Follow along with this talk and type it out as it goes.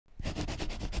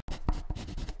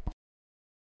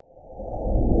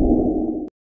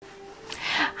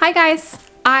Hi guys,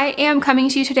 I am coming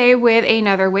to you today with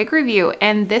another wig review,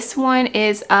 and this one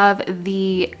is of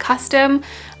the custom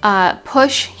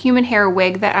push human hair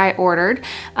wig that I ordered,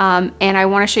 and I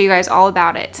want to show you guys all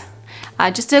about it.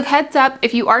 Just a heads up,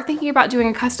 if you are thinking about doing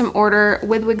a custom order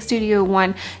with Wig Studio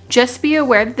 1, just be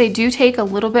aware that they do take a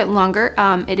little bit longer.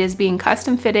 It is being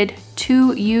custom fitted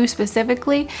to you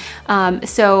specifically,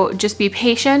 so just be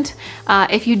patient.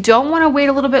 If you don't want to wait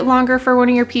a little bit longer for one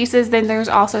of your pieces, then there's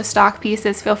also stock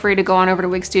pieces. Feel free to go on over to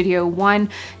Wig Studio 1,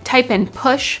 type in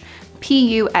push,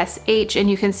 P-U-S-H, and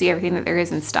you can see everything that there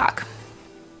is in stock.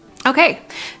 Okay,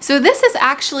 so this is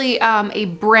actually a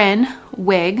Bren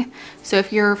wig. So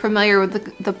if you're familiar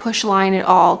with the push line at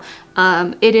all,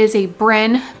 it is a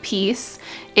Bren piece.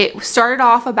 It started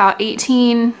off about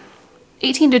 18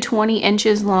 to 20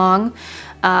 inches long.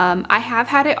 I have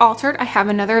had it altered. I have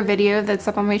another video that's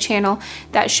up on my channel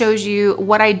that shows you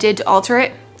what I did to alter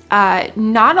it.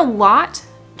 Not a lot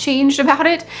changed about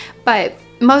it, but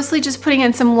mostly just putting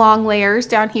in some long layers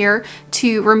down here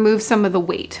to remove some of the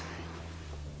weight.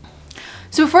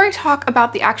 So before I talk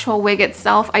about the actual wig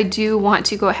itself, I do want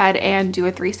to go ahead and do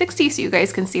a 360 so you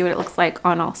guys can see what it looks like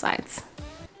on all sides.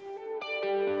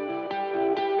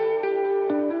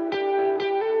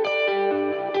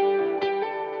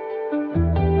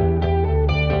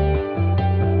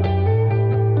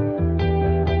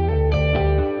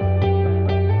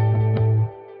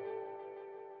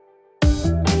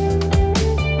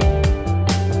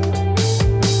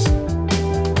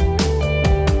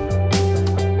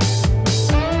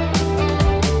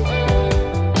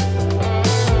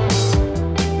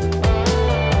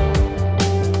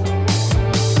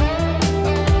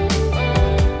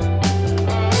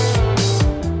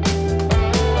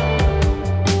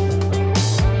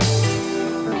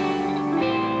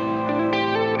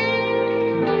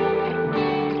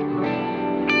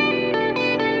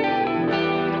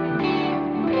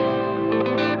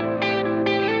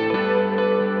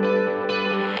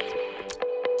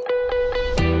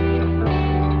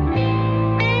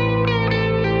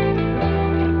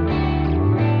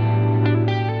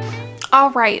 All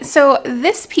right, so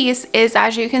this piece is,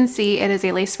 as you can see, it is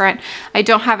a lace front. I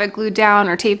don't have it glued down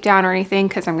or taped down or anything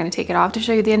because I'm going to take it off to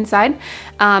show you the inside.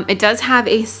 It does have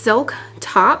a silk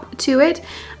top to it.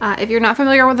 If you're not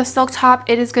familiar with a silk top,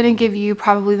 it is going to give you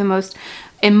probably the most,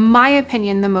 in my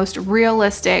opinion, the most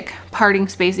realistic parting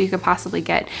space you could possibly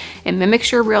get. It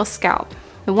mimics your real scalp.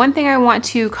 The one thing I want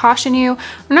to caution you, or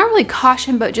not really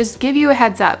caution, but just give you a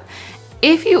heads up.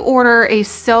 If you order a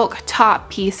silk top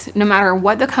piece, no matter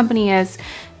what the company is,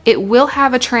 it will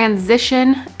have a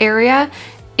transition area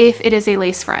if it is a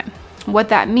lace front. What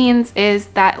that means is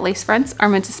that lace fronts are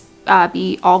meant to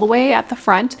be all the way at the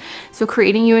front, so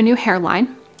creating you a new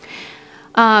hairline.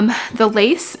 The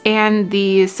lace and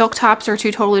the silk tops are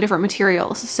two totally different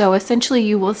materials, so essentially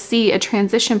you will see a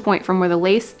transition point from where the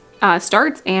lace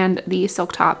starts and the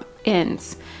silk top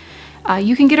ends.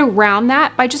 You can get around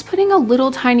that by just putting a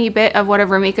little tiny bit of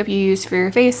whatever makeup you use for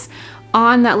your face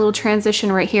on that little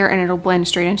transition right here, and it'll blend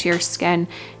straight into your skin.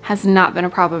 Has not been a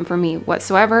problem for me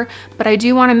whatsoever, but I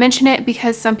do want to mention it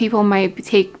because some people might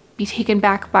be taken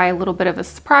back by a little bit of a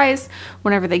surprise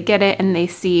whenever they get it and they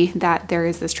see that there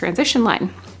is this transition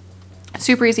line.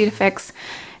 Super easy to fix.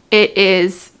 It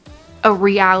is a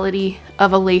reality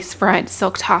of a lace front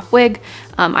silk top wig.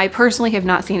 I personally have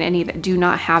not seen any that do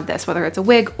not have this, whether it's a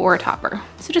wig or a topper,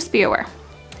 so just be aware.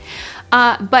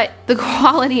 But the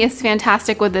quality is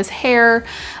fantastic with this hair.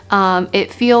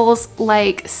 It feels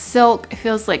like silk, it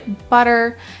feels like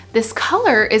butter. This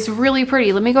color is really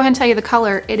pretty. Let me go ahead and tell you the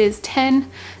color. It is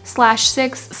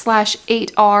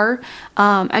 10/6/8R.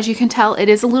 As you can tell, it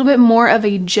is a little bit more of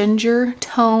a ginger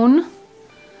tone.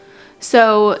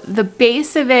 So the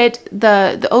base of it,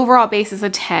 the overall base is a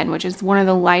 10, which is one of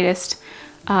the lightest,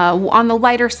 on the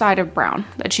lighter side of brown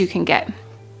that you can get.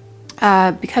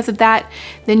 Because of that,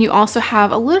 then you also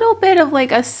have a little bit of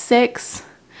like a 6,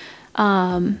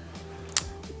 kind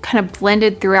of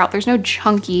blended throughout. There's no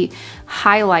chunky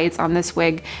highlights on this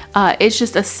wig. It's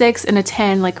just a 6 and a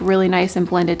 10, like really nice and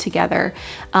blended together.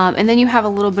 And then you have a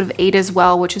little bit of 8 as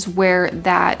well, which is where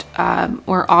that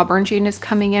where auburn shade is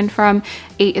coming in from.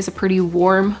 8 is a pretty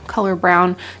warm color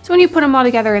brown. So when you put them all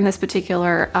together in this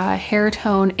particular hair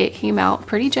tone, it came out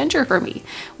pretty ginger for me,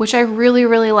 which I really,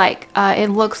 really like. It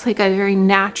looks like a very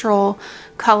natural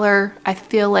color. I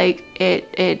feel like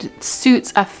it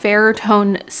suits a fair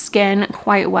tone skin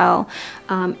quite well,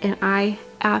 and I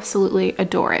absolutely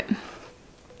adore it.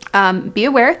 Be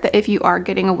aware that if you are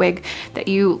getting a wig that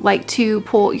you like to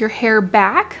pull your hair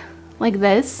back like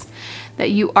this, that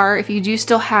you are, if you do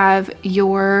still have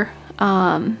your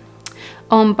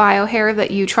own bio hair that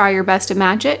you try your best to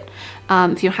match it.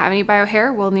 If you don't have any bio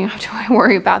hair, well, then you don't have to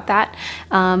worry about that.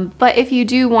 But if you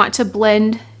do want to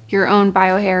blend your own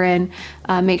bio hair in,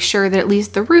 make sure that at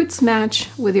least the roots match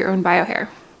with your own bio hair.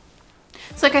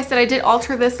 So like I said, I did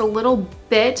alter this a little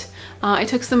bit. I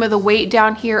took some of the weight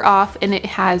down here off, and it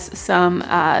has some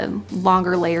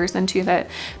longer layers into it,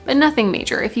 but nothing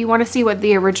major. If you want to see what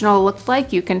the original looked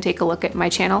like, you can take a look at my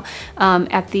channel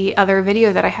at the other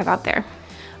video that I have out there.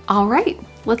 All right,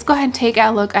 let's go ahead and take a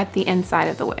look at the inside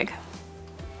of the wig.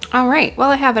 All right,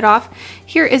 while I have it off,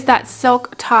 here is that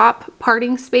silk top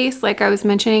parting space like I was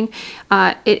mentioning.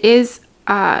 It is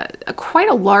quite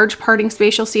a large parting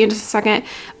space, you'll see in just a second,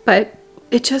 but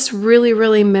it just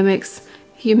really mimics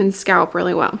human scalp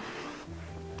really well.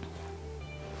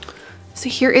 So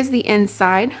here is the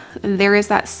inside. There is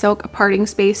that silk parting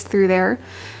space through there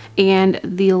and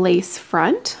the lace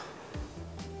front.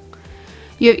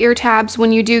 You have ear tabs.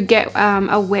 When you do get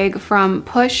a wig from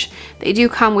Push, they do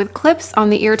come with clips on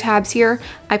the ear tabs here.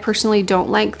 I personally don't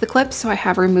like the clips, so I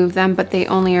have removed them, but they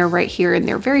only are right here, and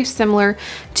they're very similar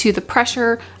to the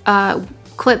pressure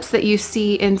clips that you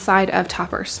see inside of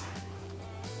toppers.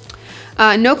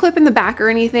 No clip in the back or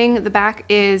anything. The back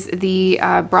is the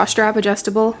bra strap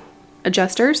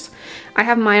adjusters. I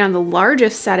have mine on the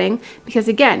largest setting because,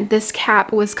 again, this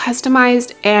cap was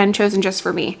customized and chosen just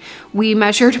for me. We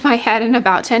measured my head in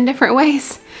about 10 different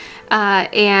ways,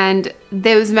 and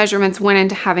those measurements went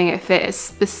into having it fit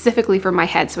specifically for my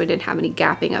head, so I didn't have any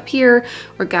gapping up here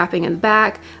or gapping in the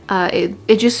back.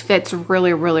 It just fits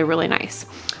really nice.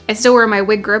 I still wear my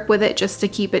wig grip with it just to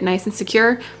keep it nice and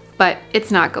secure, but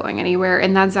it's not going anywhere,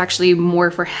 and that's actually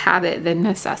more for habit than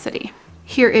necessity.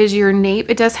 Here is your nape.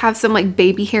 It does have some like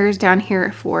baby hairs down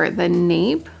here for the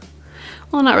nape.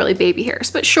 Well, not really baby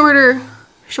hairs, but shorter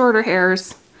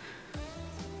hairs.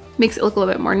 Makes it look a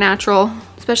little bit more natural,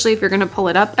 especially if you're gonna pull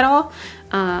it up at all.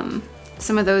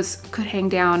 Some of those could hang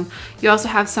down. You also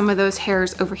have some of those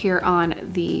hairs over here on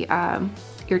the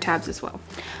ear tabs as well.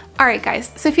 All right,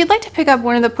 guys, so if you'd like to pick up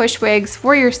one of the Push wigs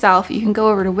for yourself, you can go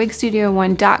over to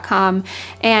wigstudio1.com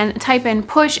and type in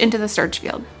Push into the search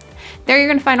field. There you're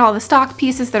gonna find all the stock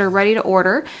pieces that are ready to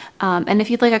order. And if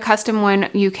you'd like a custom one,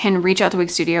 you can reach out to Wig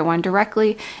Studio One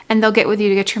directly, and they'll get with you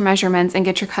to get your measurements and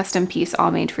get your custom piece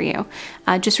all made for you.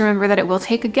 Just remember that it will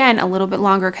take, again, a little bit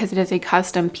longer because it is a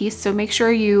custom piece, so make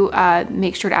sure you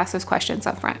make sure to ask those questions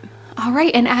up front. All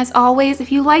right, and as always,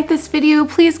 if you like this video,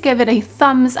 please give it a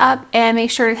thumbs up and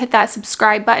make sure to hit that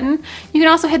subscribe button. You can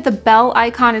also hit the bell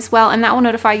icon as well, and that will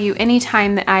notify you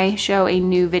anytime that I show a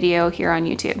new video here on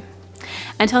YouTube.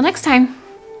 Until next time,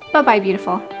 bye-bye,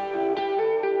 beautiful.